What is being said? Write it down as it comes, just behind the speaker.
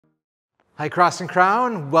Hi, Cross and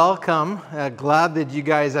Crown. Welcome. Glad that you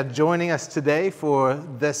guys are joining us today for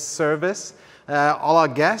this service. All our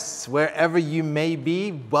guests, wherever you may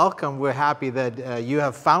be, welcome. We're happy that you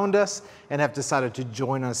have found us and have decided to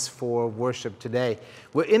join us for worship today.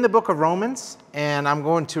 We're in the book of Romans, and I'm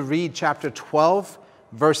going to read chapter 12,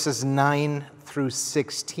 verses 9 through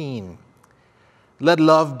 16. Let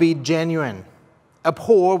love be genuine.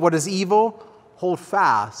 Abhor what is evil. Hold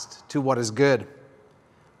fast to what is good.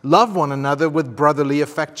 Love one another with brotherly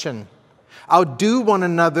affection. Outdo one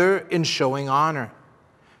another in showing honor.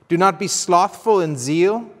 Do not be slothful in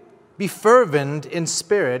zeal. Be fervent in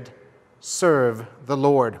spirit. Serve the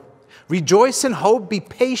Lord. Rejoice in hope. Be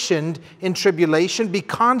patient in tribulation. Be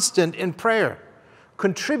constant in prayer.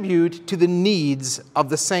 Contribute to the needs of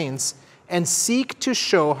the saints and seek to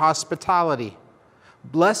show hospitality.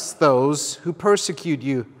 Bless those who persecute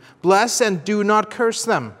you. Bless and do not curse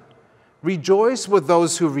them. Rejoice with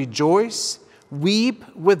those who rejoice. Weep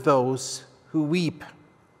with those who weep.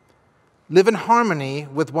 Live in harmony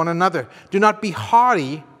with one another. Do not be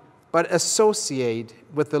haughty, but associate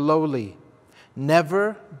with the lowly.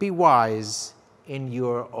 Never be wise in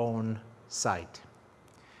your own sight.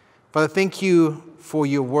 Father, thank you for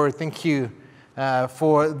your word. Thank you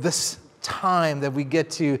for this time that we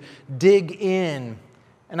get to dig in.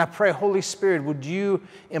 And I pray, Holy Spirit, would you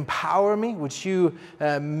empower me? Would you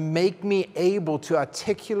make me able to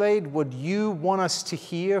articulate what you want us to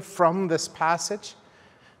hear from this passage?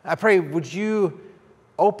 I pray, would you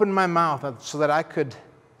open my mouth so that I could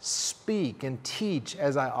speak and teach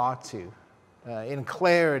as I ought to, in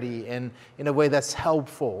clarity and in a way that's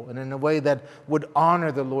helpful and in a way that would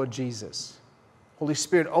honor the Lord Jesus. Holy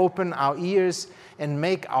Spirit, open our ears and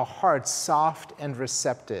make our hearts soft and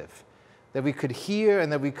receptive, that we could hear and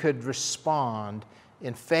that we could respond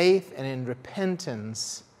in faith and in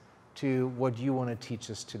repentance to what you want to teach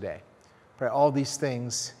us today. Pray all these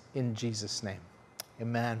things in Jesus' name.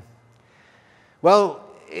 Amen. Well,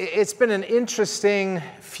 it's been an interesting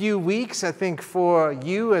few weeks, I think, for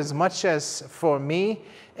you as much as for me.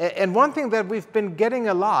 And one thing that we've been getting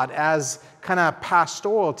a lot as kind of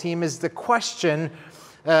pastoral team is the question,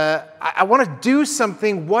 I want to do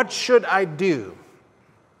something, what should I do?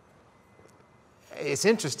 It's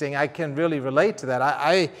interesting. I can really relate to that.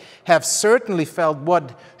 I have certainly felt,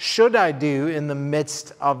 what should I do in the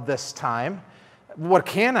midst of this time? What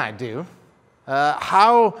can I do?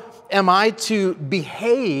 How am I to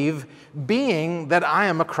behave being that I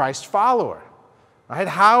am a Christ follower? Right?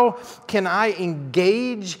 How can I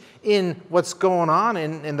engage in what's going on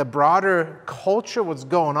in the broader culture, what's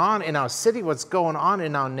going on in our city, what's going on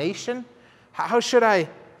in our nation? How should I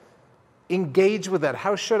engage with that?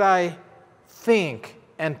 How should I think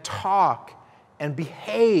and talk and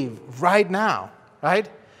behave right now, right?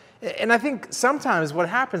 And I think sometimes what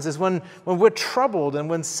happens is when we're troubled and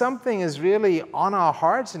when something is really on our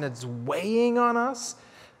hearts and it's weighing on us,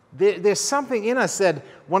 there's something in us that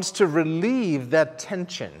wants to relieve that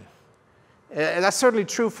tension. That's certainly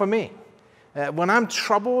true for me. When I'm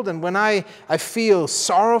troubled and when I feel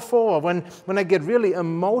sorrowful or when I get really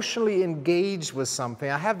emotionally engaged with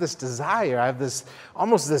something, I have this desire, I have this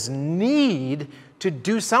almost this need to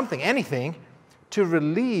do something, anything, to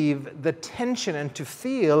relieve the tension and to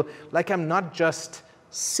feel like I'm not just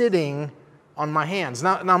sitting on my hands.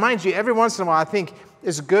 Now, mind you, every once in a while I think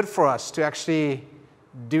it's good for us to actually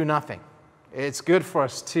do nothing. It's good for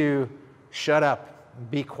us to shut up.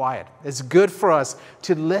 Be quiet. It's good for us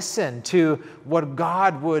to listen to what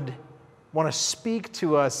God would want to speak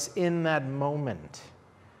to us in that moment.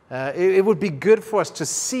 It would be good for us to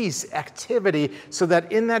cease activity so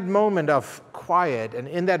that in that moment of quiet and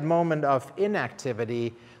in that moment of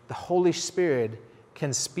inactivity, the Holy Spirit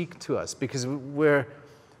can speak to us because we're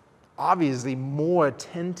obviously more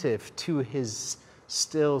attentive to His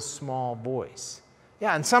still small voice.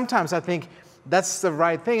 Yeah, and sometimes I think that's the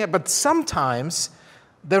right thing, but sometimes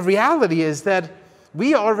the reality is that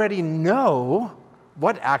we already know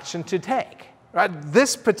what action to take. Right?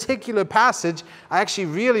 This particular passage I actually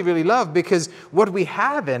really, really love because what we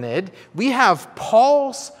have in it, we have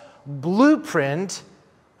Paul's blueprint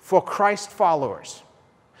for Christ followers.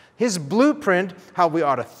 His blueprint, how we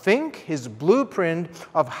ought to think, his blueprint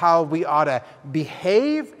of how we ought to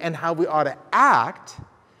behave and how we ought to act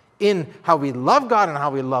in how we love God and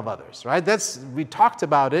how we love others, right? We talked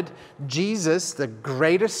about it. Jesus, the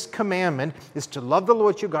greatest commandment is to love the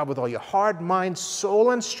Lord your God with all your heart, mind,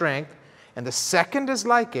 soul, and strength. And the second is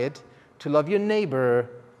like it, to love your neighbor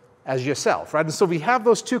as yourself, right? And so we have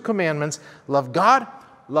those two commandments, love God,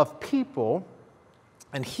 love people.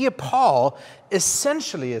 And here Paul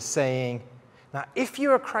essentially is saying, now if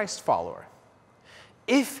you're a Christ follower,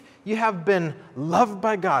 if you have been loved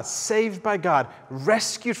by God, saved by God,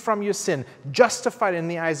 rescued from your sin, justified in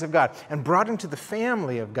the eyes of God, and brought into the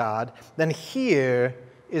family of God, then here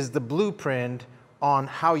is the blueprint on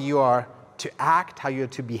how you are to act, how you're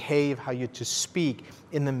to behave, how you're to speak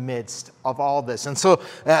in the midst of all this. And so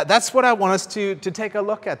that's what I want us to take a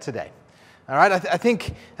look at today. All right, I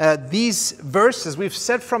think these verses, we've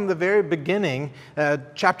said from the very beginning,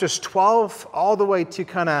 chapters 12 all the way to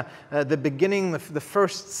kind of the beginning, the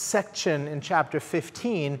first section in chapter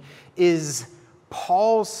 15, is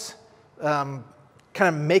Paul's kind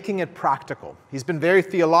of making it practical. He's been very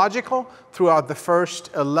theological throughout the first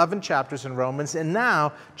 11 chapters in Romans, and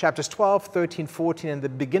now chapters 12, 13, 14, and the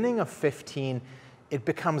beginning of 15, it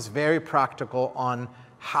becomes very practical on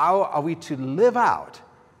how are we to live out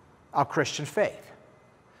our Christian faith.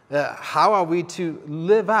 How are we to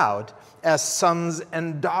live out as sons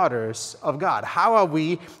and daughters of God? How are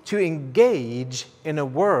we to engage in a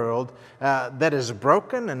world that is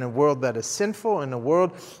broken, in a world that is sinful, in a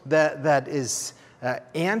world that is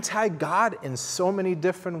anti-God in so many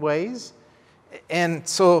different ways? And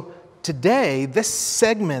so today, this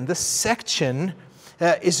segment, this section,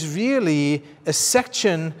 is really a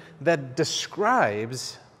section that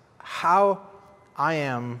describes how I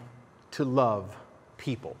am to love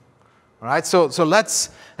people. All right, so let's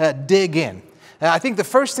dig in. I think the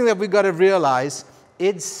first thing that we've got to realize,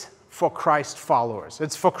 it's for Christ followers.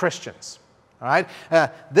 It's for Christians. All right,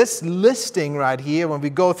 this listing right here, when we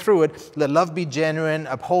go through it, let love be genuine,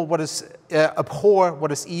 abhor what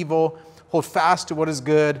is evil, hold fast to what is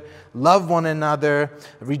good, love one another,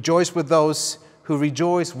 rejoice with those who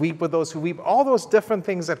rejoice, weep with those who weep. All those different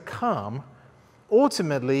things that come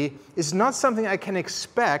ultimately is not something I can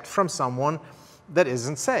expect from someone that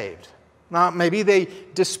isn't saved. Now, maybe they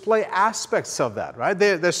display aspects of that, right?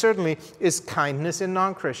 There certainly is kindness in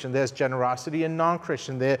non-Christian. There's generosity in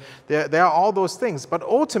non-Christian. There are all those things. But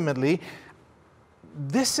ultimately,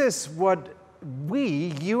 this is what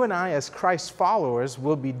you and I as Christ followers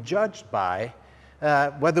will be judged by,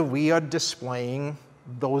 whether we are displaying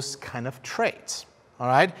those kind of traits, all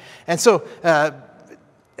right? And so,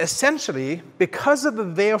 essentially, because of the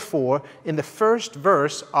therefore in the first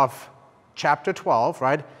verse of chapter 12,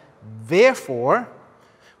 right? Therefore,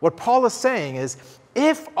 what Paul is saying is,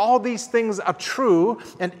 if all these things are true,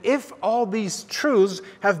 and if all these truths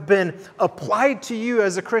have been applied to you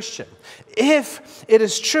as a Christian, if it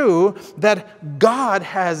is true that God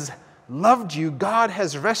has loved you, God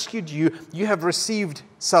has rescued you, you have received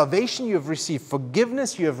salvation, you have received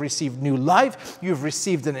forgiveness, you have received new life, you have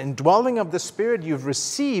received an indwelling of the Spirit, you have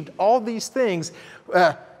received all these things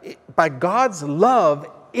by God's love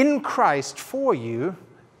in Christ for you,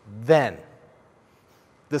 then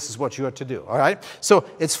this is what you are to do, all right? So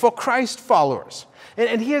it's for Christ followers.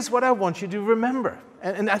 And here's what I want you to remember,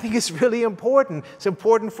 and I think it's really important. It's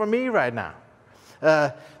important for me right now.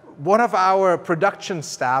 One of our production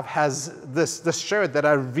staff has this shirt that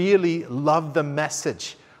I really love the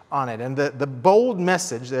message on it. And the bold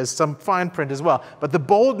message, there's some fine print as well, but the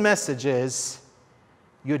bold message is,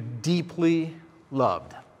 you're deeply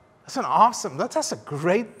loved. That's a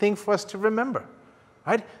great thing for us to remember,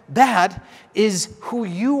 right? That is who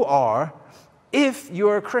you are if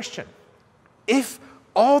you're a Christian. If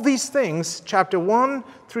all these things, chapter 1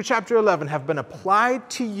 through chapter 11, have been applied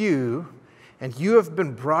to you, and you have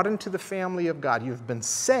been brought into the family of God, you've been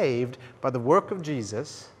saved by the work of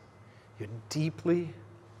Jesus, you're deeply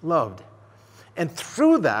loved. And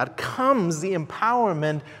through that comes the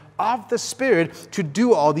empowerment of the Spirit to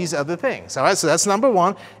do all these other things. All right, so that's number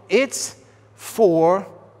one. It's for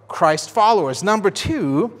Christ followers. Number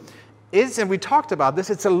two is, and we talked about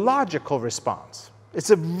this, it's a logical response.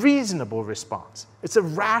 It's a reasonable response. It's a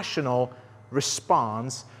rational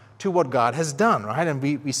response to what God has done, right? And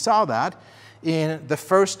we saw that in the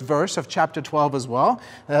first verse of chapter 12 as well.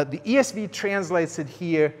 The ESV translates it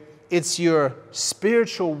here, it's your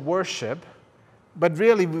spiritual worship, but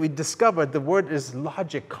really we discovered the word is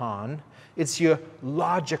logikon. It's your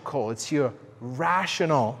logical, it's your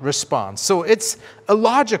rational response. So it's a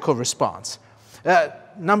logical response.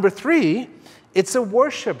 Number three, it's a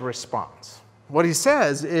worship response. What he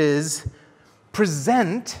says is,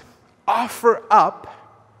 present, offer up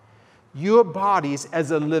your bodies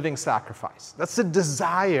as a living sacrifice. That's the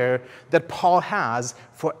desire that Paul has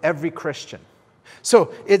for every Christian.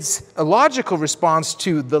 So it's a logical response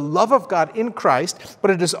to the love of God in Christ,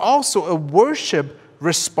 but it is also a worship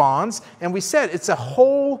response. And we said it's a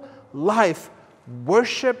whole life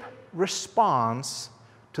worship response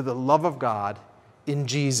to the love of God in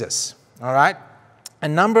Jesus. All right?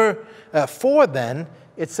 And number four then,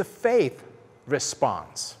 it's a faith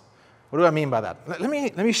response. What do I mean by that? Let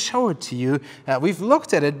me show it to you. We've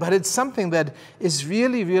looked at it, but it's something that is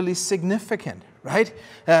really, really significant, right?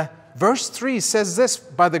 Verse 3 says this,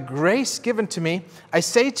 "By the grace given to me, I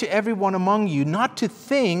say to everyone among you not to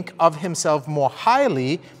think of himself more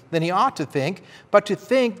highly than he ought to think, but to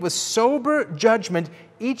think with sober judgment,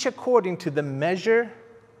 each according to the measure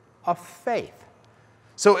of faith."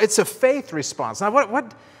 So it's a faith response. Now,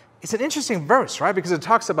 it's an interesting verse, right? Because it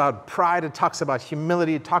talks about pride, it talks about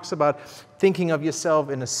humility, it talks about thinking of yourself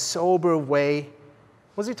in a sober way.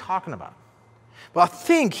 What's he talking about? Well, I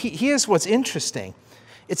think here's what's interesting.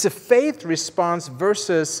 It's a faith response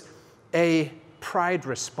versus a pride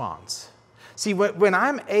response. See, when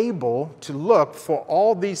I'm able to look for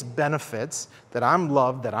all these benefits, that I'm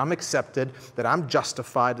loved, that I'm accepted, that I'm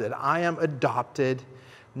justified, that I am adopted,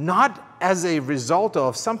 not as a result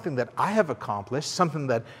of something that I have accomplished, something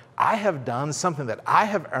that I have done, something that I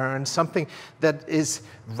have earned, something that is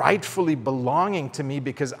rightfully belonging to me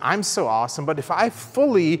because I'm so awesome. But if I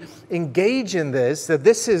fully engage in this, that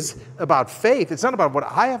this is about faith, it's not about what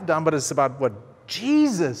I have done, but it's about what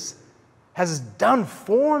Jesus has done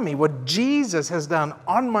for me, what Jesus has done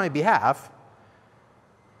on my behalf,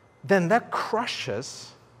 then that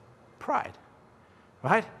crushes pride,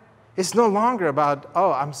 right? It's no longer about,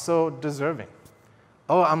 oh, I'm so deserving.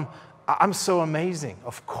 Oh, I'm so amazing,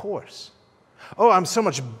 of course. Oh, I'm so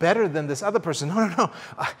much better than this other person. No.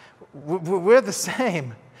 We're the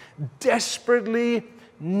same. Desperately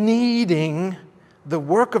needing the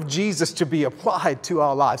work of Jesus to be applied to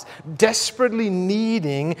our lives. Desperately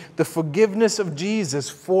needing the forgiveness of Jesus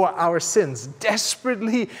for our sins.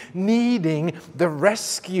 Desperately needing the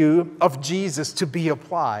rescue of Jesus to be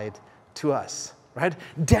applied to us. Right?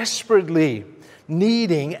 Desperately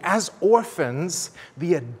needing, as orphans,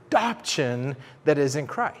 the adoption that is in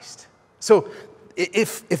Christ. So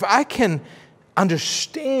if I can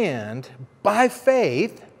understand by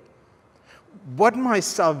faith what my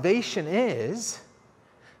salvation is,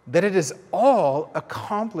 that it is all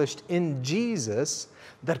accomplished in Jesus,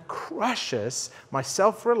 that crushes my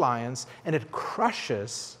self-reliance and it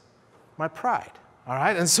crushes my pride. All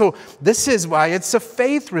right? And so this is why it's a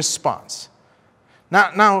faith response.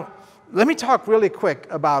 Now, let me talk really quick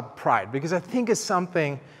about pride, because I think it's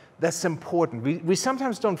something that's important. We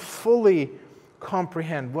sometimes don't fully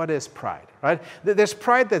comprehend what is pride, right? There's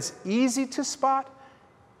pride that's easy to spot,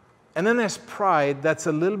 and then there's pride that's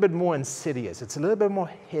a little bit more insidious. It's a little bit more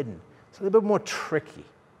hidden. It's a little bit more tricky,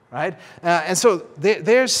 right? And so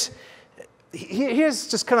here's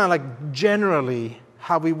just kind of like generally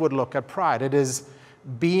how we would look at pride. It is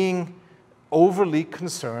being overly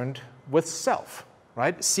concerned with self.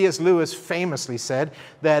 Right? C.S. Lewis famously said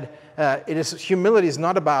that humility is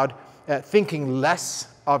not about thinking less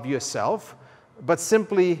of yourself, but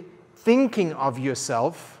simply thinking of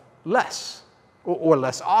yourself less or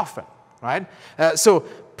less often. Right? So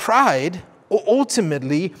pride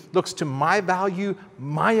ultimately looks to my value,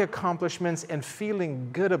 my accomplishments, and feeling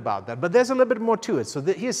good about that. But there's a little bit more to it. So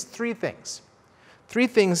here's three things. Three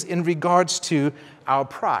things in regards to our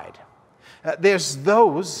pride. There's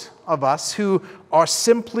those of us who are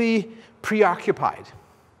simply preoccupied,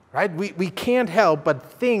 right? We can't help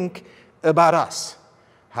but think about us,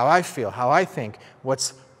 how I feel, how I think,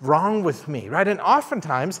 what's wrong with me, right? And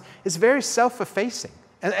oftentimes, it's very self-effacing.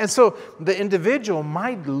 And so the individual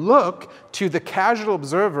might look to the casual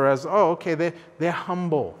observer as, oh, okay, they're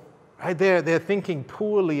humble, right? They're thinking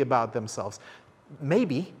poorly about themselves.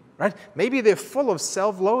 Maybe. Right? Maybe they're full of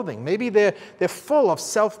self-loathing. Maybe they're full of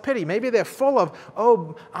self-pity. Maybe they're full of,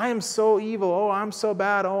 oh, I am so evil. Oh, I'm so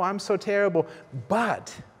bad. Oh, I'm so terrible.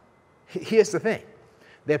 But here's the thing.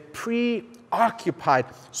 They're preoccupied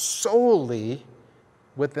solely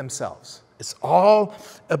with themselves. It's all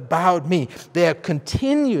about me. They're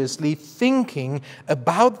continuously thinking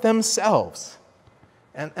about themselves.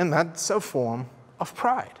 And that's a form of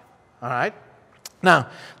pride. All right? Now,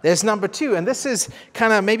 there's number two, and this is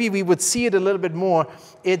kind of, maybe we would see it a little bit more.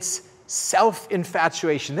 It's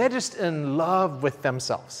self-infatuation. They're just in love with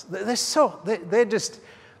themselves. They're just,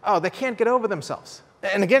 they can't get over themselves.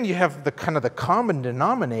 And again, you have the kind of the common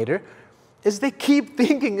denominator is they keep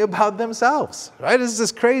thinking about themselves, right? It's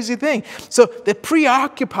this crazy thing. So they're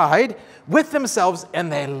preoccupied with themselves,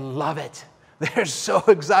 and they love it. They're so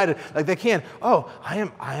excited, like they can't, I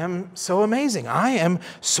am so amazing. I am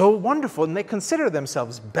so wonderful. And they consider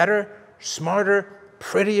themselves better, smarter,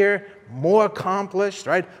 prettier, more accomplished,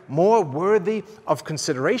 right? More worthy of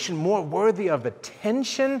consideration, more worthy of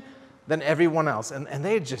attention than everyone else. And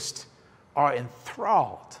they just are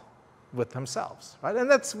enthralled with themselves, right?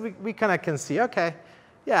 And we kind of can see, okay,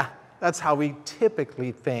 yeah, that's how we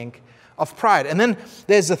typically think of pride. And then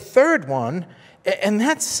there's a third one, and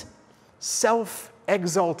that's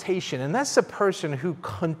self-exaltation. And that's a person who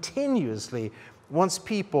continuously wants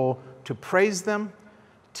people to praise them,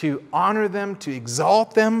 to honor them, to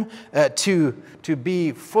exalt them, to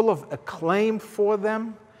be full of acclaim for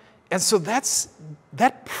them. And so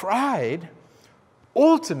that pride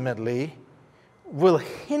ultimately will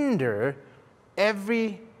hinder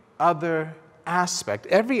every other aspect,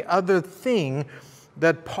 every other thing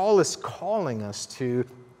that Paul is calling us to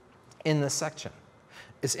in this section.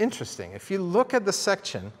 It's interesting. If you look at the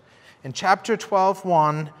section in chapter 12,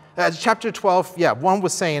 1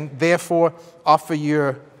 was saying, therefore, offer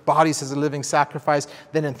your bodies as a living sacrifice.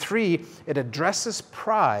 Then in 3, it addresses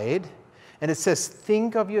pride, and it says,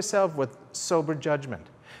 think of yourself with sober judgment,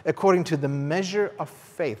 according to the measure of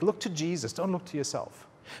faith. Look to Jesus. Don't look to yourself.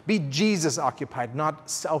 Be Jesus-occupied, not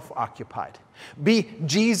self-occupied. Be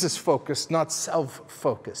Jesus-focused, not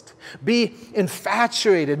self-focused. Be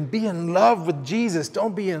infatuated and be in love with Jesus.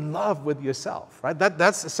 Don't be in love with yourself. Right?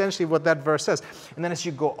 That's essentially what that verse says. And then as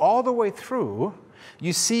you go all the way through,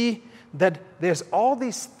 you see that there's all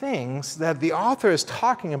these things that the author is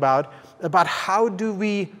talking about how do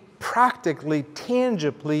we practically,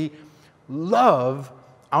 tangibly love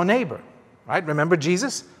our neighbor. Right? Remember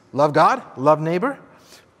Jesus? Love God, love neighbor.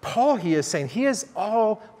 Paul here is saying, here's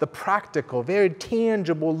all the practical, very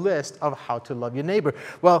tangible list of how to love your neighbor.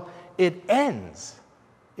 Well, it ends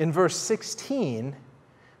in verse 16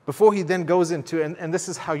 before he then goes into, and this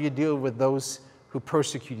is how you deal with those who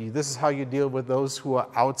persecute you. This is how you deal with those who are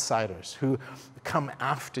outsiders, who come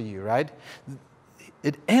after you, right?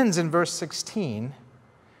 It ends in verse 16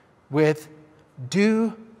 with,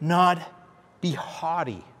 do not be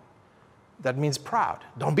haughty. That means proud.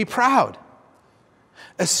 Don't be proud.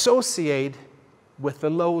 Associate with the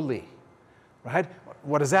lowly, right?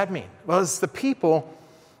 What does that mean? Well, it's the people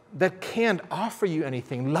that can't offer you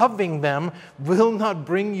anything. Loving them will not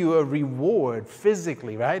bring you a reward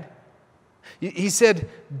physically, right? He said,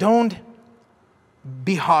 don't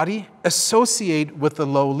be haughty. Associate with the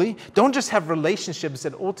lowly. Don't just have relationships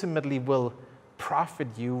that ultimately will profit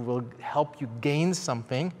you, will help you gain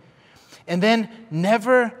something. And then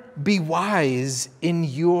never be wise in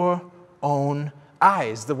your own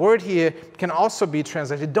eyes. The word here can also be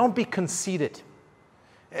translated, don't be conceited.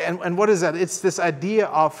 And what is that? It's this idea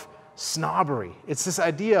of snobbery. It's this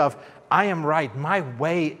idea of, I am right, my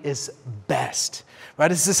way is best.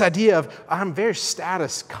 Right? It's this idea of, I'm very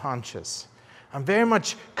status conscious. I'm very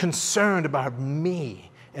much concerned about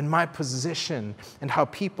me and my position and how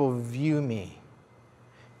people view me.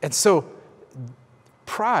 And so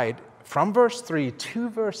pride, from verse 3 to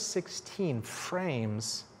verse 16,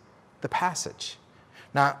 frames the passage.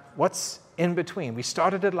 Now, what's in between? We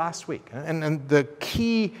started it last week. And the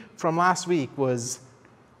key from last week was,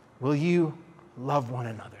 will you love one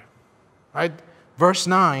another? Right? Verse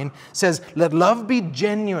 9 says, let love be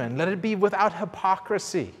genuine. Let it be without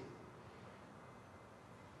hypocrisy.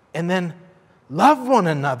 And then love one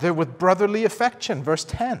another with brotherly affection. Verse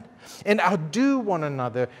 10. And outdo one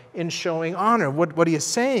another in showing honor. What he is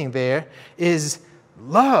saying there is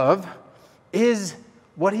love is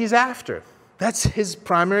what he's after. That's his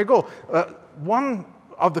primary goal. One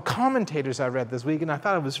of the commentators I read this week, and I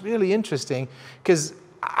thought it was really interesting, because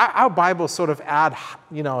our Bibles sort of add,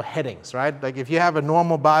 headings, right? Like if you have a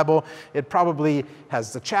normal Bible, it probably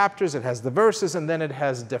has the chapters, it has the verses, and then it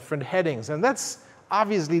has different headings. And that's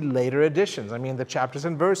obviously later additions. I mean, the chapters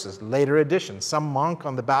and verses, later additions. Some monk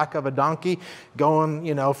on the back of a donkey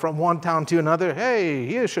going, from one town to another. Hey,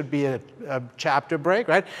 here should be a chapter break,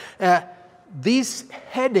 right? These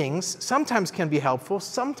headings sometimes can be helpful,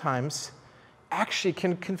 sometimes actually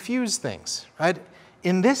can confuse things, right?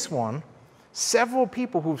 In this one, several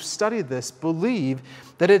people who've studied this believe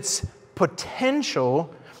that it's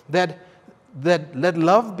potential that let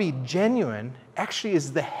love be genuine actually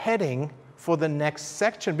is the heading for the next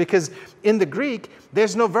section, because in the Greek,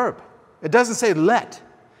 there's no verb. It doesn't say let.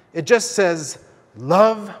 It just says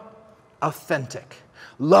love authentic,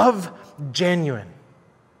 love genuine.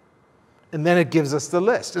 And then it gives us the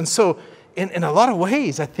list. And so in a lot of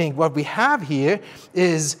ways, I think what we have here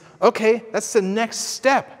is, okay, that's the next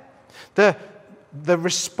step. The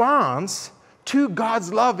response to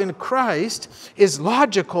God's love in Christ is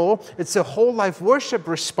logical. It's a whole life worship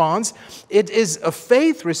response. It is a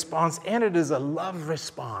faith response, and it is a love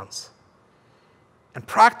response. And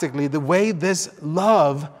practically, the way this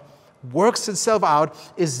love works itself out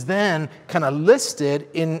is then kind of listed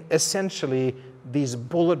in essentially these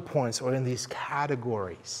bullet points or in these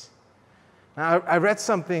categories. Now, I read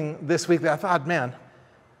something this week that I thought, man,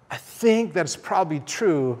 I think that's probably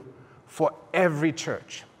true for every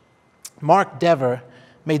church. Mark Dever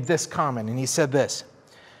made this comment, and he said this: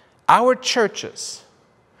 "Our church's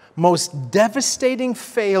most devastating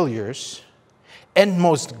failures and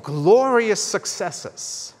most glorious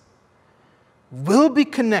successes will be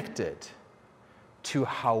connected to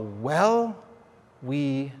how well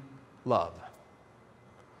we love."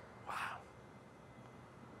 Wow.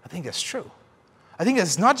 I think that's true. I think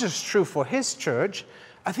that's not just true for his church.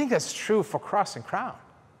 I think that's true for Cross and Crown.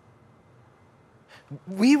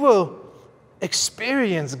 We will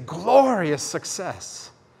experience glorious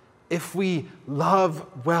success if we love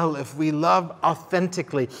well, if we love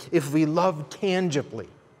authentically, if we love tangibly.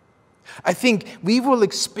 I think we will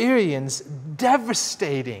experience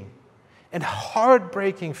devastating and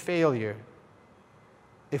heartbreaking failure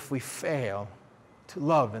if we fail to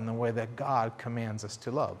love in the way that God commands us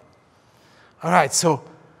to love. All right, so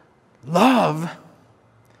love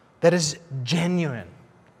that is genuine.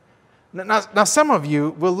 Now, some of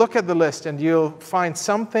you will look at the list and you'll find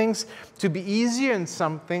some things to be easier and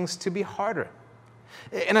some things to be harder.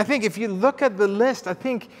 And I think if you look at the list, I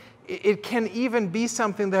think it can even be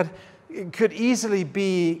something that could easily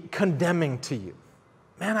be condemning to you.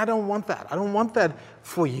 Man, I don't want that. I don't want that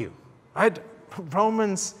for you. Right?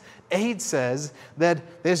 Romans 8 says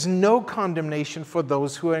that there's no condemnation for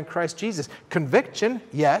those who are in Christ Jesus. Conviction,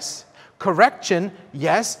 yes. Correction,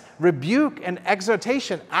 yes. Rebuke and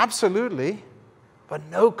exhortation, absolutely. But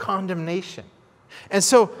no condemnation. And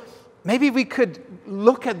so maybe we could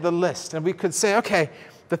look at the list and we could say, okay,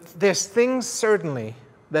 there's things certainly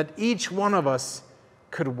that each one of us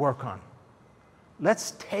could work on.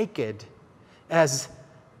 Let's take it as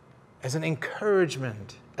an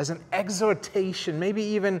encouragement, as an exhortation, maybe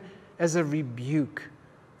even as a rebuke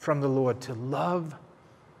from the Lord to love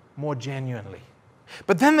more genuinely.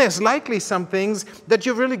 But then there's likely some things that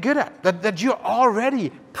you're really good at, that you're already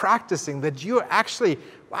practicing, that you're actually,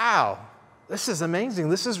 wow, this is amazing.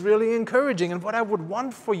 This is really encouraging. And what I would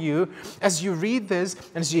want for you as you read this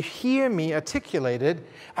and as you hear me articulate it,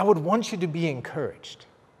 I would want you to be encouraged.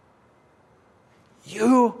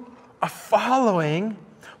 You are following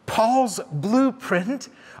Paul's blueprint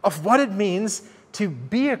of what it means to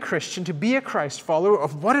be a Christian, to be a Christ follower,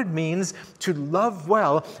 of what it means to love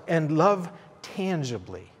well and love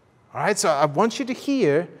tangibly. All right, so I want you to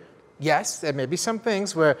hear, yes, there may be some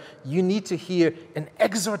things where you need to hear an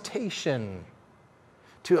exhortation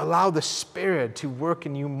to allow the Spirit to work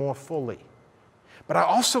in you more fully. But I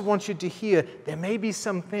also want you to hear there may be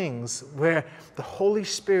some things where the Holy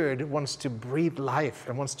Spirit wants to breathe life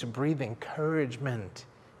and wants to breathe encouragement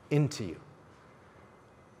into you.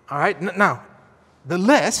 All right, now, the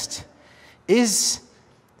list it's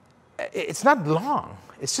not long.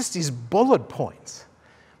 It's just these bullet points.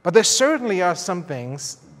 But there certainly are some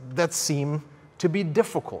things that seem to be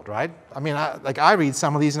difficult, right? I mean, I read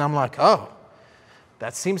some of these and I'm like, oh,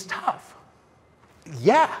 that seems tough.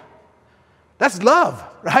 Yeah, that's love,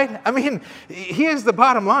 right? I mean, here's the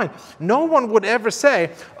bottom line. No one would ever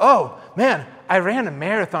say, oh, man, I ran a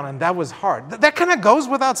marathon and that was hard. That kind of goes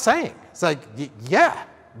without saying. It's like, yeah,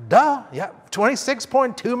 duh, yeah,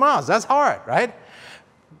 26.2 miles, that's hard, right?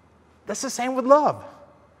 That's the same with love.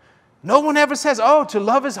 No one ever says, oh, to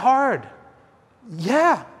love is hard.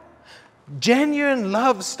 Yeah. Genuine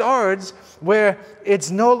love starts where it's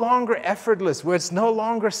no longer effortless, where it's no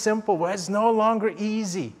longer simple, where it's no longer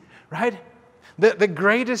easy, right? The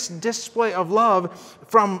greatest display of love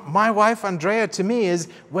from my wife Andrea to me is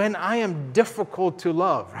when I am difficult to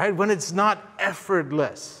love, right? When it's not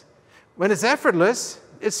effortless. When it's effortless,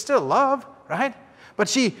 it's still love, right? But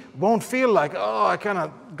she won't feel like, oh, I kind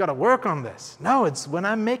of got to work on this. No, it's when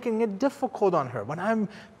I'm making it difficult on her, when I'm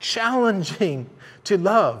challenging to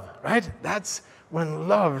love, right? That's when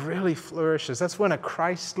love really flourishes. That's when a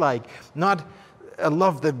Christ-like, not a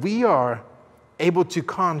love that we are able to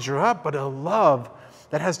conjure up, but a love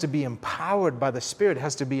that has to be empowered by the Spirit,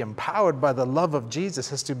 has to be empowered by the love of Jesus,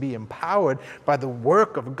 has to be empowered by the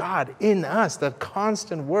work of God in us, that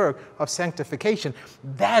constant work of sanctification.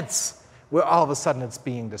 That's where all of a sudden it's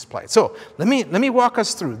being displayed. So let me walk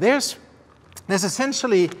us through. There's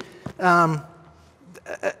essentially about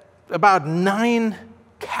 9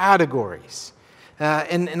 categories.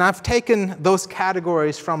 And I've taken those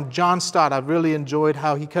categories from John Stott. I've really enjoyed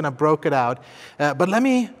how he kind of broke it out. But let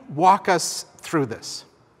me walk us through this.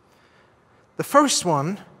 The first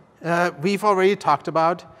one we've already talked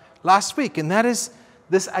about last week, and that is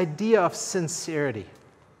this idea of sincerity.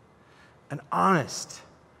 An honest,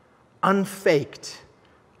 unfaked,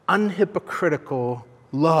 unhypocritical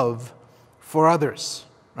love for others,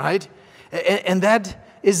 right? And that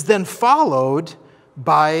is then followed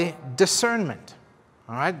by discernment.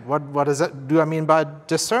 All right, what does that do I mean by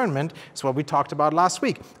discernment? It's what we talked about last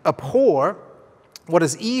week. Abhor what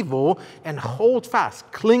is evil and hold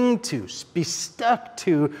fast, cling to, be stuck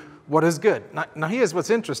to what is good. Now here's what's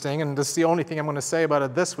interesting, and this is the only thing I'm going to say about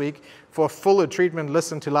it this week. For fuller treatment,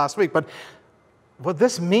 listen to last week. But what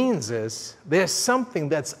this means is there's something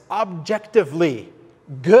that's objectively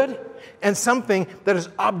good and something that is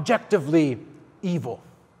objectively evil.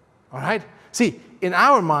 All right? See, in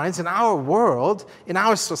our minds, in our world, in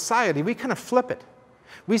our society, we kind of flip it.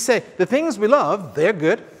 We say the things we love, they're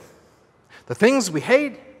good. The things we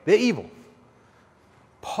hate, they're evil.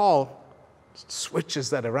 Paul switches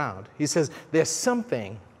that around. He says there's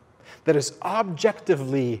something that is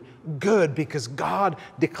objectively good because God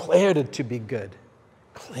declared it to be good.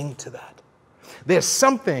 Cling to that. There's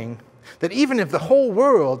something that even if the whole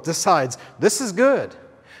world decides this is good,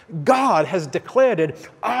 God has declared it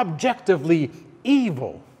objectively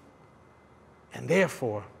evil. And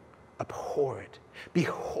therefore, abhor it. Be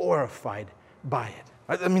horrified by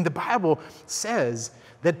it. I mean, the Bible says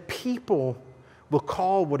that people will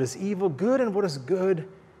call what is evil good and what is good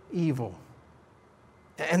evil.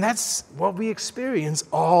 And that's what we experience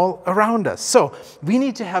all around us. So we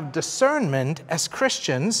need to have discernment as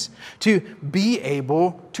Christians to be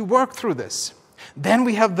able to work through this. Then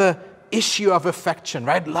we have the issue of affection,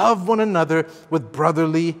 right? Love one another with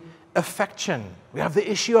brotherly affection. We have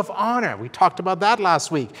the issue of honor. We talked about that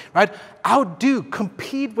last week, right?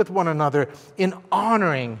 Compete with one another in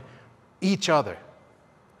honoring each other.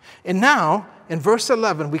 And now, in verse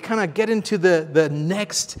 11, we kind of get into the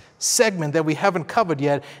next segment that we haven't covered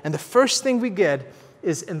yet. And the first thing we get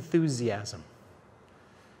is enthusiasm.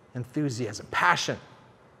 Enthusiasm, passion,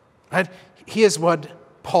 right? Here's what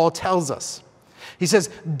Paul tells us. He says,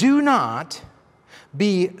 do not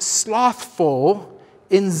be slothful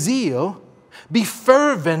in zeal, be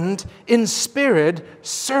fervent in spirit,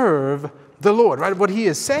 serve the Lord. Right? What he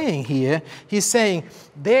is saying here, he's saying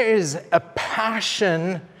there is a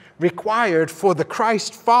passion required for the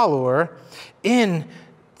Christ follower in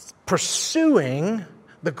pursuing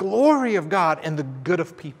the glory of God and the good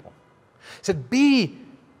of people. He said,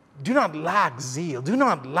 do not lack zeal, do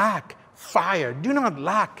not lack fire, do not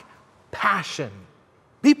lack passion.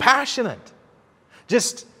 Be passionate.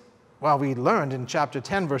 We learned in chapter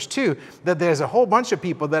 10, verse 2, that there's a whole bunch of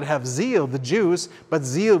people that have zeal, the Jews, but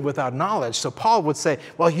zeal without knowledge. So Paul would say,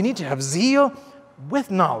 you need to have zeal with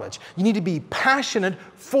knowledge. You need to be passionate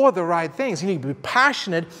for the right things. You need to be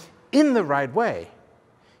passionate in the right way.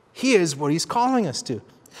 Here's what he's calling us to.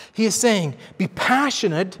 He is saying, be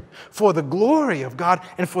passionate for the glory of God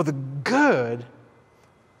and for the good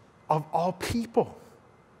of all people.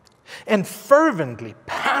 And fervently,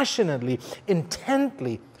 passionately,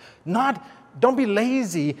 intently, don't be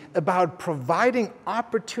lazy about providing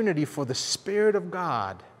opportunity for the Spirit of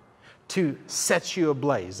God to set you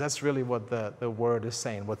ablaze. That's really what the word is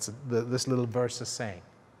saying, this little verse is saying.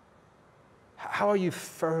 How are you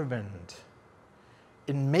fervent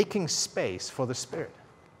in making space for the Spirit?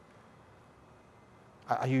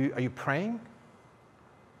 Are you praying?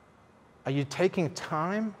 Are you taking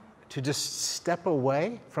time to just step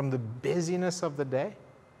away from the busyness of the day?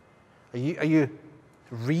 Are you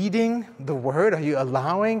reading the Word? Are you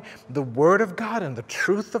allowing the Word of God and the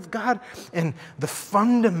truth of God and the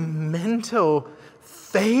fundamental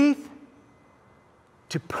faith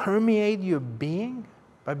to permeate your being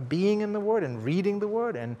by being in the Word and reading the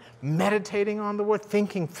Word and meditating on the Word,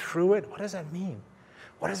 thinking through it? What does that mean?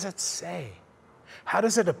 What does that say? How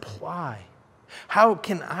does it apply? How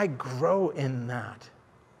can I grow in that?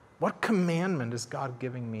 What commandment is God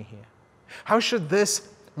giving me here? How should this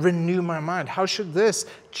renew my mind? How should this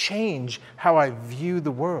change how I view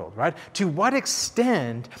the world, right? To what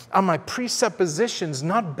extent are my presuppositions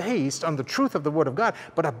not based on the truth of the Word of God,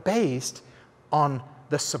 but are based on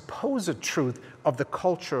the supposed truth of the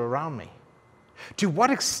culture around me? To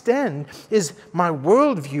what extent is my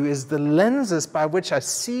worldview, is the lenses by which I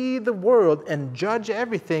see the world and judge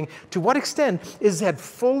everything, to what extent is that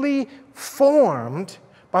fully formed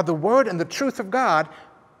by the Word and the truth of God,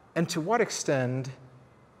 and to what extent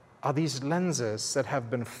are these lenses that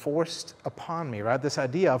have been forced upon me, right? This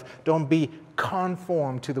idea of don't be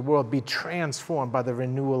conformed to the world, be transformed by the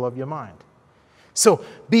renewal of your mind. So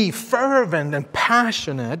be fervent and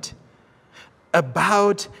passionate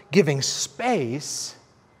about giving space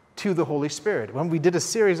to the Holy Spirit. When we did a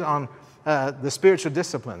series on the spiritual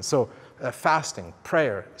disciplines, so fasting,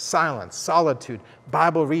 prayer, silence, solitude,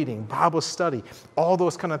 Bible reading, Bible study, all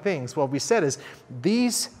those kind of things, what we said is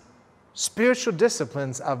these spiritual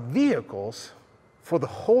disciplines are vehicles for the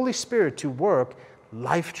Holy Spirit to work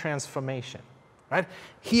life transformation, right?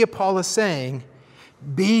 Here Paul is saying,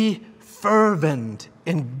 be fervent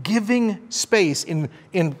in giving space, in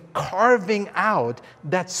carving out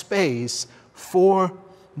that space for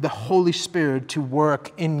the Holy Spirit to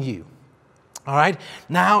work in you. All right?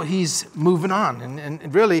 Now he's moving on.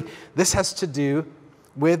 And really, this has to do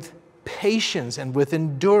with patience and with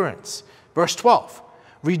endurance. Verse 12,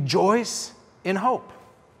 rejoice in hope.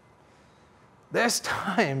 There's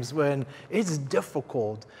times when it's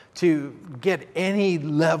difficult to get any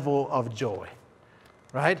level of joy,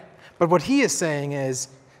 right? But what he is saying is,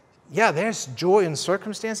 yeah, there's joy in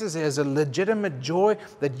circumstances. There's a legitimate joy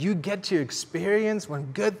that you get to experience when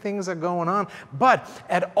good things are going on. But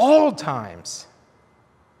at all times,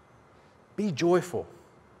 be joyful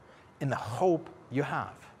in the hope you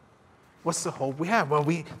have. What's the hope we have? Well,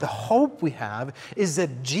 the hope we have is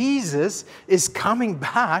that Jesus is coming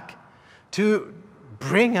back to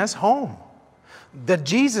bring us home. That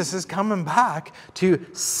Jesus is coming back to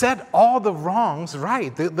set all the wrongs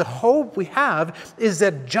right. The hope we have is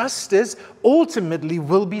that justice ultimately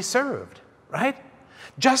will be served, right?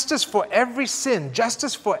 Justice for every sin,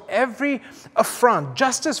 justice for every affront,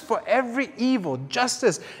 justice for every evil,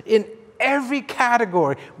 justice in every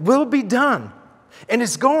category will be done. And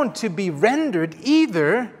it's going to be rendered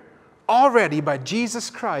either already by Jesus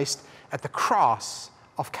Christ at the cross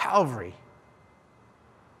of Calvary,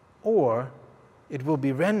 or it will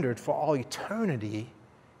be rendered for all eternity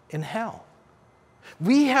in hell.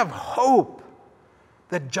 We have hope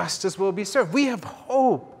that justice will be served. We have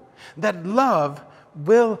hope that love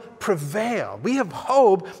will prevail. We have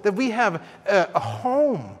hope that we have a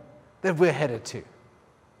home that we're headed to.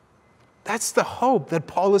 That's the hope that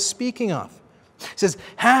Paul is speaking of. He says,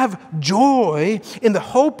 have joy in the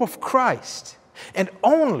hope of Christ. And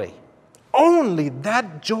only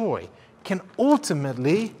that joy can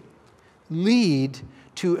ultimately lead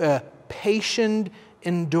to a patient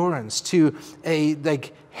endurance, to a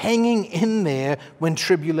hanging in there when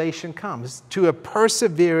tribulation comes, to a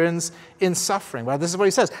perseverance in suffering. Well, this is what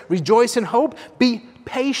he says. Rejoice in hope, be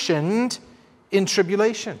patient in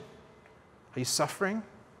tribulation. Are you suffering?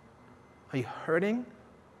 Are you hurting?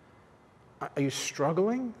 Are you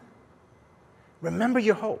struggling? Remember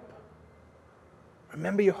your hope.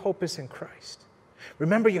 Remember your hope is in Christ.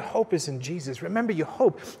 Remember your hope is in Jesus. Remember your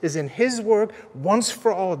hope is in His work once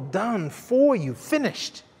for all done for you.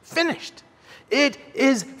 Finished. Finished. It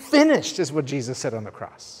is finished is what Jesus said on the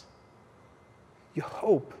cross. Your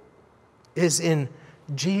hope is in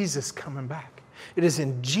Jesus coming back. It is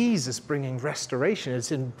in Jesus bringing restoration.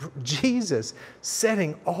 It's in Jesus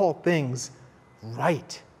setting all things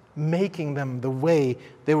right, making them the way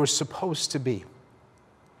they were supposed to be.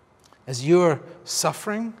 As you're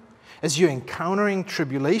suffering, as you're encountering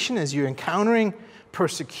tribulation, as you're encountering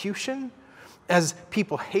persecution, as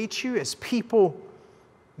people hate you, as people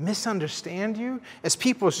misunderstand you, as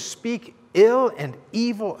people speak ill and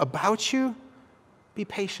evil about you, be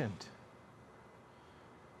patient.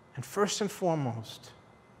 And first and foremost,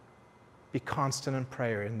 be constant in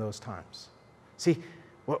prayer in those times. See,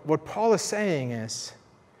 what Paul is saying is,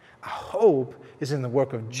 hope is in the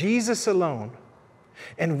work of Jesus alone.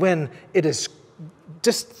 And when it is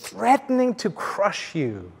just threatening to crush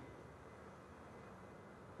you,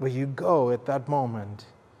 where you go at that moment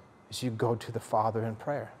is you go to the Father in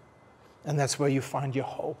prayer. And that's where you find your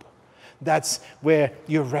hope. That's where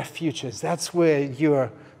your refuge is. That's where your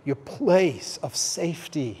place of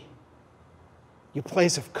safety, your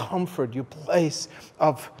place of comfort, your place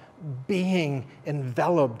of being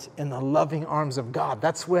enveloped in the loving arms of God.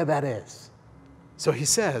 That's where that is. So he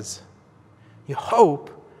says, your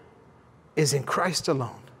hope is in Christ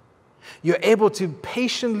alone. You're able to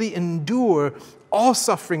patiently endure all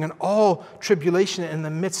suffering and all tribulation. In the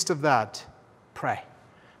midst of that, pray.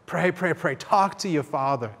 Pray, pray, pray. Talk to your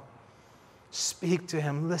Father. Speak to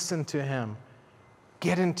Him. Listen to Him.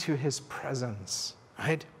 Get into His presence,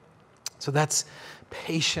 right? So that's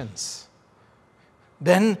patience.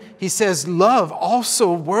 Then he says, love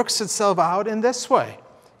also works itself out in this way,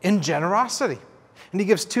 in generosity. And he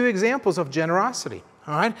gives two examples of generosity.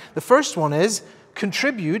 All right? The first one is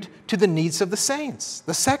contribute to the needs of the saints.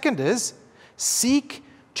 The second is seek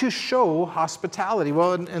to show hospitality.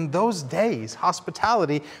 Well, in those days,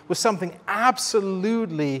 hospitality was something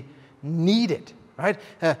absolutely needed, right?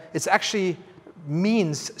 It actually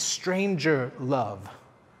means stranger love,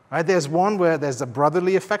 right? There's one where there's a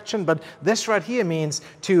brotherly affection, but this right here means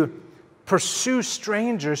to pursue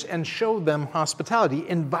strangers and show them hospitality,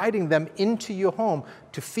 inviting them into your home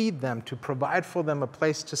to feed them, to provide for them a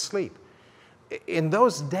place to sleep. In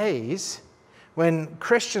those days, when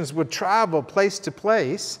Christians would travel place to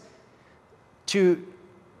place,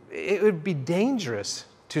 it would be dangerous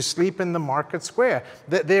to sleep in the market square.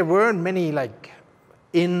 There weren't many like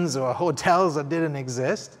inns or hotels that didn't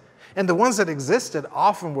exist. And the ones that existed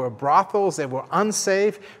often were brothels. They were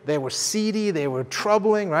unsafe. They were seedy. They were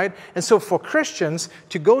troubling, right? And so for Christians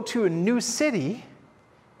to go to a new city,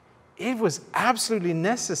 it was absolutely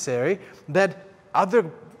necessary that other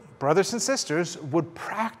brothers and sisters would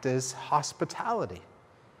practice hospitality.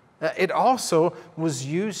 It also was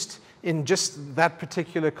used in just that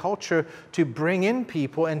particular culture to bring in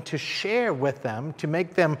people and to share with them, to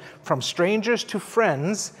make them from strangers to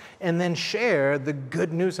friends, and then share the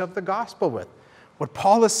good news of the gospel with. What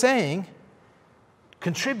Paul is saying,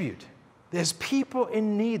 contribute. There's people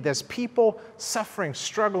in need. There's people suffering,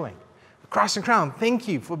 struggling. Cross and Crown, thank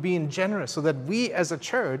you for being generous so that we as a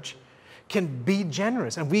church can be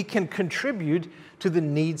generous and we can contribute to the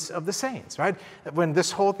needs of the saints, right? When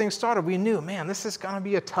this whole thing started, we knew, man, this is going to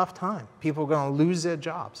be a tough time. People are going to lose their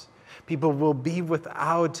jobs. People will be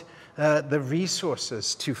without the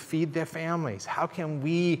resources to feed their families. How can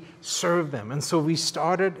we serve them? And so we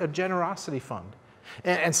started a generosity fund.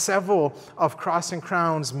 And several of Cross and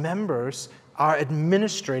Crown's members are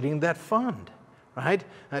administrating that fund. Right?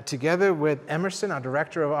 Together with Emerson, our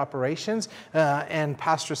director of operations, and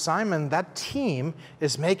Pastor Simon, that team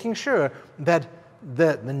is making sure that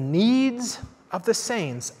the needs of the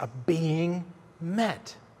saints are being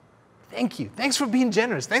met. Thank you. Thanks for being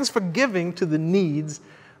generous. Thanks for giving to the needs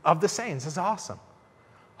of the saints. It's awesome.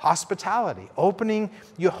 Hospitality, opening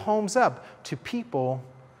your homes up to people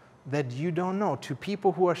that you don't know, to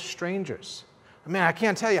people who are strangers. I mean, I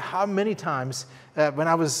can't tell you how many times when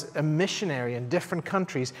I was a missionary in different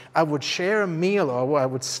countries, I would share a meal or I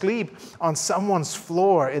would sleep on someone's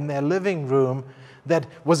floor in their living room that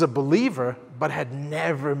was a believer but had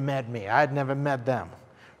never met me. I had never met them,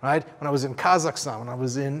 right? When I was in Kazakhstan, when I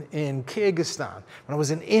was in Kyrgyzstan, when I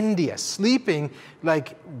was in India, sleeping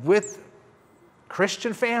like with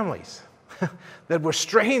Christian families that were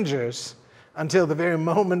strangers until the very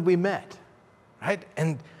moment we met, right?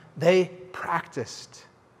 And they practiced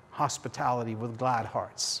hospitality with glad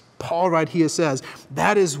hearts. Paul right here says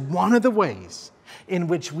that is one of the ways in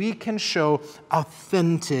which we can show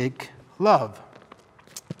authentic love.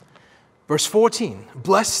 Verse 14,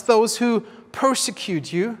 bless those who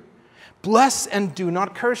persecute you, bless and do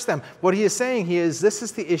not curse them. What he is saying here is this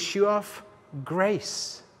is the issue of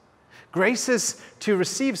grace. Grace is to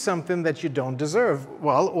receive something that you don't deserve,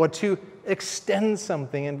 well, or to extend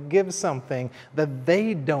something and give something that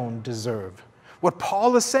they don't deserve. What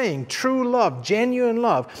Paul is saying, true love, genuine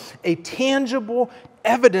love, a tangible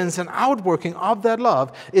evidence and outworking of that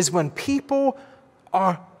love is when people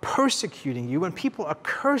are persecuting you, when people are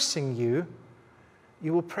cursing you,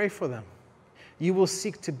 you will pray for them. You will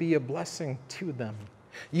seek to be a blessing to them.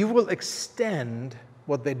 You will extend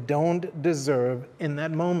what they don't deserve in that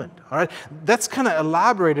moment. All right? That's kind of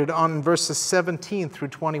elaborated on verses 17 through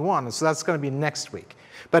 21, so that's going to be next week.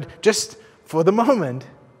 But just for the moment,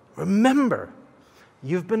 remember,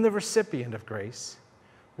 you've been the recipient of grace.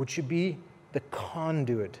 Would you be the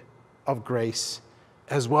conduit of grace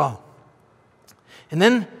as well? And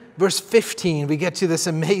then verse 15, we get to this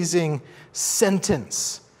amazing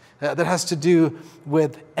sentence that has to do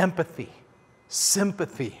with empathy,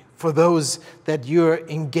 sympathy for those that you're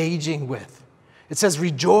engaging with. It says,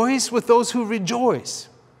 rejoice with those who rejoice.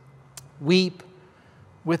 Weep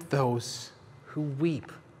with those who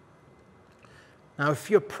weep. Now,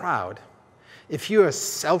 if you're proud, if you're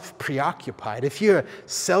self-preoccupied, if you're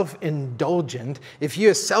self-indulgent, if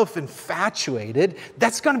you're self-infatuated,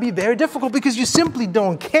 that's going to be very difficult because you simply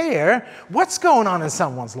don't care what's going on in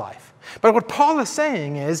someone's life. But what Paul is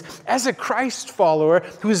saying is, as a Christ follower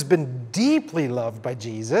who has been deeply loved by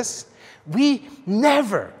Jesus, we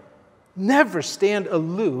never stand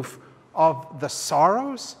aloof of the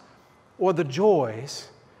sorrows or the joys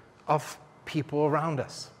of people around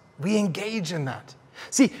us. We engage in that.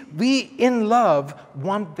 See, we in love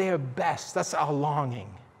want their best. That's our longing.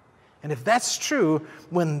 And if that's true,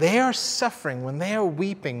 when they are suffering, when they are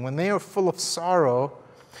weeping, when they are full of sorrow,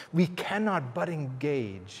 we cannot but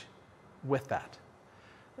engage with that.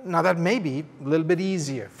 Now, that may be a little bit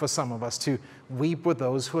easier for some of us to weep with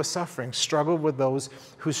those who are suffering, struggle with those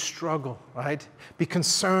who struggle, right? Be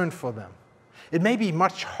concerned for them. It may be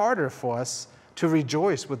much harder for us to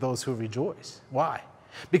rejoice with those who rejoice. Why?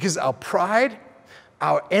 Because our pride,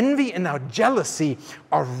 our envy, and our jealousy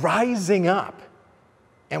are rising up,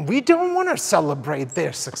 and we don't want to celebrate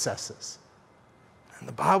their successes. And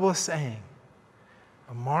the Bible is saying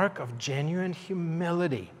a mark of genuine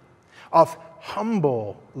humility, of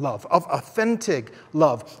humble love, of authentic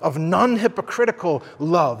love, of non-hypocritical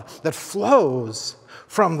love that flows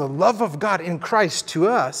from the love of God in Christ to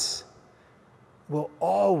us will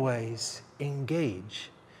always engage.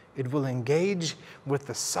 It will engage with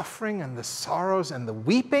the suffering and the sorrows and the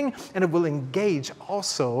weeping, and it will engage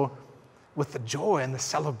also with the joy and the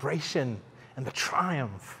celebration and the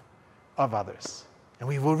triumph of others. And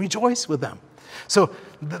we will rejoice with them. So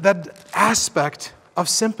that aspect of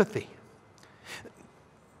sympathy.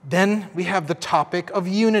 Then we have the topic of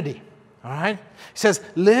unity. All right? He says,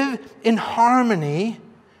 live in harmony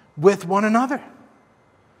with one another.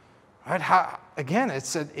 All right? Again,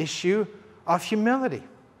 it's an issue of humility.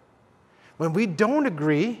 When we don't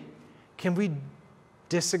agree, can we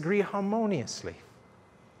disagree harmoniously?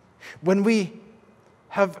 When we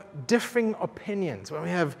have differing opinions, when we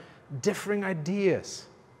have differing ideas,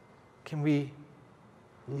 can we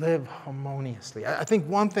live harmoniously? I think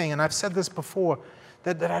one thing, and I've said this before,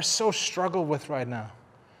 that I so struggle with right now,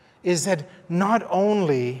 is that not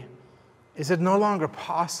only is it no longer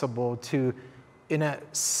possible to, in a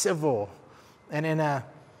civil and in a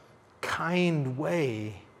kind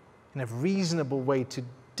way, in a reasonable way, to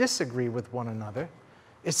disagree with one another,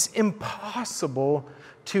 it's impossible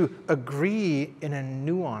to agree in a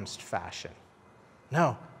nuanced fashion.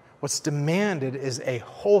 No, what's demanded is a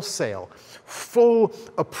wholesale, full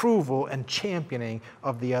approval and championing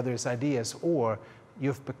of the other's ideas, or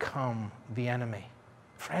you've become the enemy.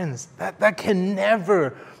 Friends, that can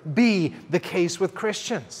never be the case with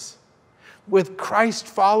Christians. With Christ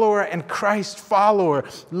follower and Christ follower,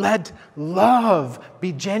 let love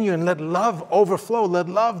be genuine. Let love overflow. Let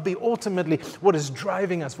love be ultimately what is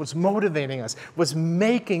driving us, what's motivating us, what's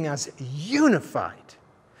making us unified.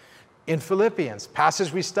 In Philippians,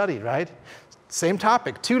 passage we studied, right? Same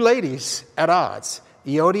topic, two ladies at odds,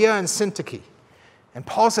 Euodia and Syntyche. And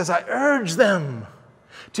Paul says, I urge them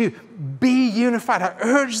to be unified. I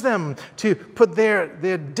urge them to put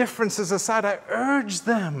their differences aside. I urge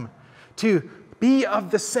them to be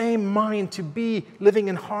of the same mind, to be living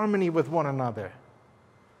in harmony with one another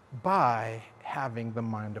by having the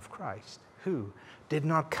mind of Christ, who did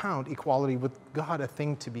not count equality with God a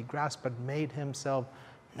thing to be grasped, but made himself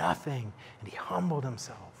nothing, and he humbled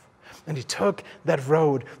himself. And he took that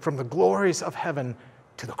road from the glories of heaven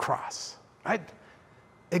to the cross, right?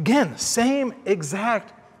 Again, same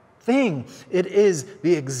exact thing. It is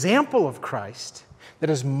the example of Christ that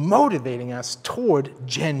is motivating us toward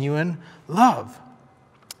genuine love.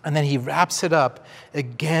 And then he wraps it up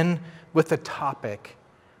again with the topic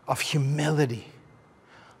of humility.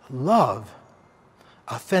 Love,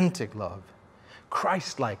 authentic love,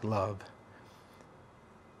 Christ-like love,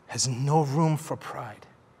 has no room for pride,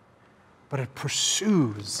 but it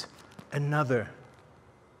pursues another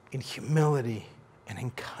in humility and in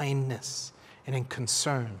kindness and in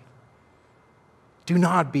concern. Do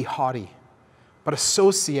not be haughty, but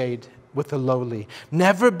associate with the lowly.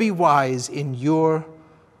 Never be wise in your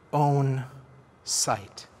own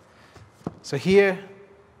sight. So here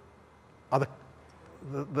are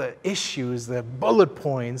the issues, the bullet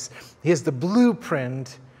points. Here's the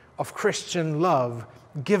blueprint of Christian love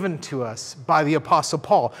given to us by the Apostle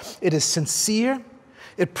Paul. It is sincere.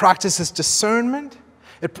 It practices discernment.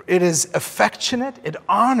 It is affectionate. It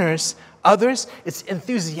honors others. It's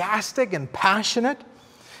enthusiastic and passionate.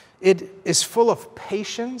 It is full of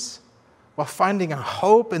patience while finding a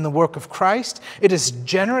hope in the work of Christ. It is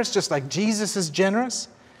generous, just like Jesus is generous.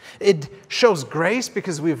 It shows grace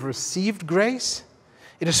because we've received grace.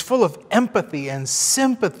 It is full of empathy and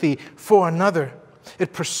sympathy for another.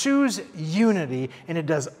 It pursues unity, and it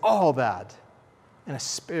does all that in a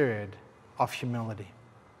spirit of humility.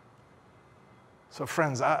 So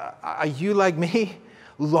friends, are you like me,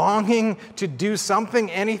 longing to do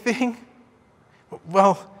something, anything?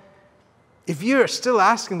 Well, if you're still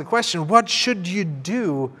asking the question, what should you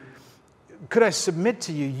do? Could I submit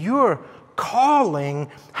to you, your calling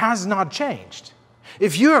has not changed.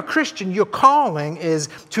 If you're a Christian, your calling is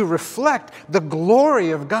to reflect the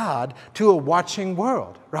glory of God to a watching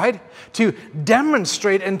world, right? To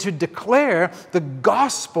demonstrate and to declare the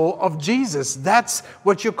gospel of Jesus. That's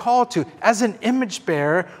what you're called to. As an image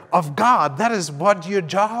bearer of God, that is what your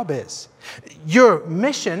job is. Your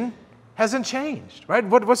mission hasn't changed, right?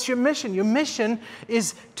 What's your mission? Your mission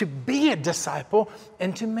is to be a disciple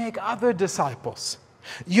and to make other disciples.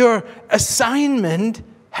 Your assignment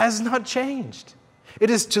has not changed. It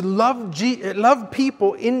is to love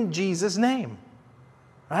people in Jesus' name,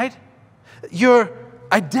 right? Your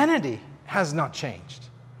identity has not changed.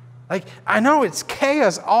 Like, I know it's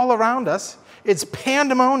chaos all around us. It's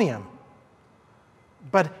pandemonium.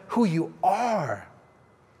 But who you are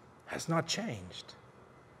has not changed.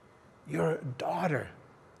 You're a daughter.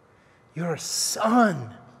 You're a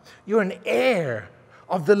son. You're an heir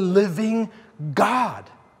of the living God.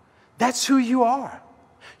 That's who you are.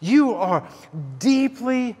 You are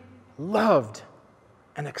deeply loved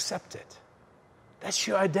and accepted. That's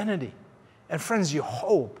your identity. And friends, your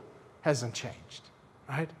hope hasn't changed,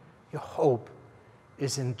 right? Your hope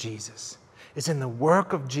is in Jesus. It's in the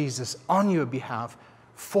work of Jesus on your behalf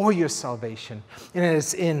for your salvation. And it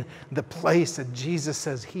is in the place that Jesus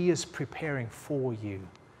says He is preparing for you.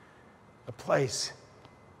 A place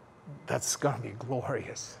that's going to be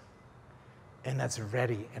glorious and that's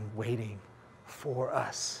ready and waiting for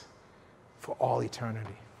us for all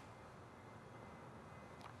eternity.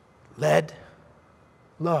 Let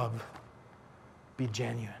love be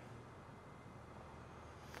genuine.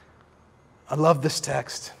 I love this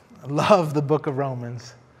text. I love the book of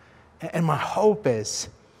Romans. And my hope is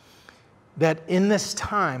that in this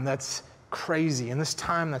time that's crazy, in this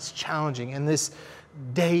time that's challenging, in these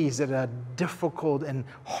days that are difficult and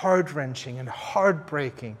heart-wrenching and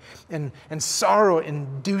heartbreaking and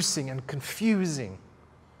sorrow-inducing and confusing,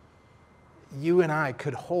 you and I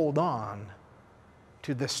could hold on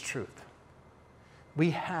to this truth.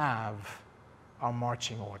 We have our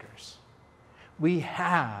marching orders. We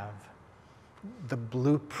have the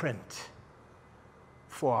blueprint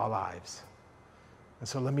for our lives. And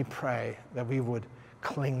so let me pray that we would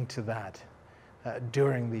cling to that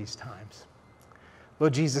during these times.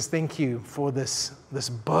 Lord Jesus, thank you for this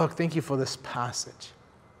book. Thank you for this passage.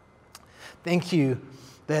 Thank you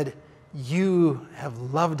that you have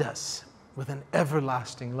loved us with an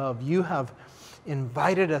everlasting love. You have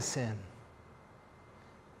invited us in.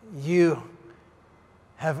 You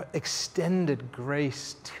have extended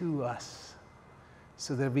grace to us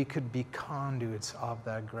so that we could be conduits of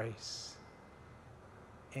that grace.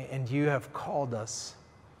 And you have called us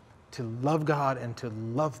to love God and to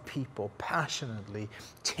love people passionately,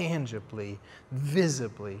 tangibly,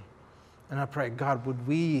 visibly. And I pray, God, would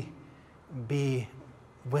we be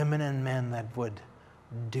women and men that would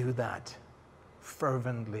do that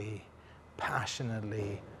fervently,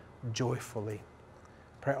 passionately, joyfully.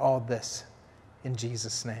 Pray all this in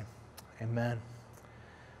Jesus' name. Amen.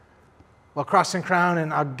 Well, Cross and Crown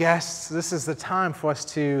and our guests, this is the time for us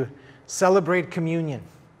to celebrate communion.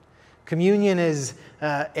 Communion is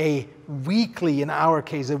a weekly, in our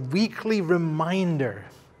case, a weekly reminder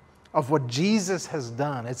of what Jesus has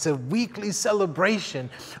done. It's a weekly celebration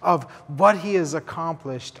of what He has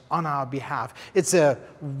accomplished on our behalf. It's a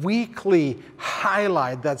weekly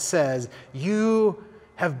highlight that says, you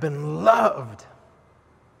have been loved,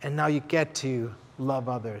 and now you get to love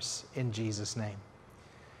others in Jesus' name.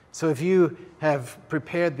 So if you have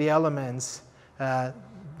prepared the elements,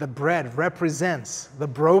 the bread represents the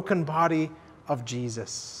broken body of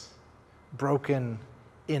Jesus, broken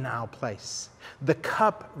in our place. The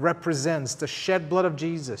cup represents the shed blood of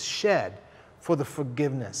Jesus, shed for the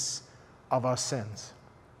forgiveness of our sins.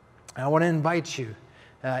 And I want to invite you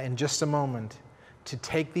in just a moment to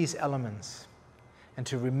take these elements and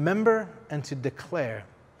to remember and to declare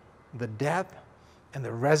the death and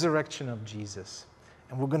the resurrection of Jesus.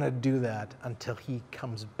 And we're going to do that until He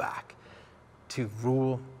comes back to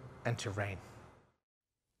rule and to reign.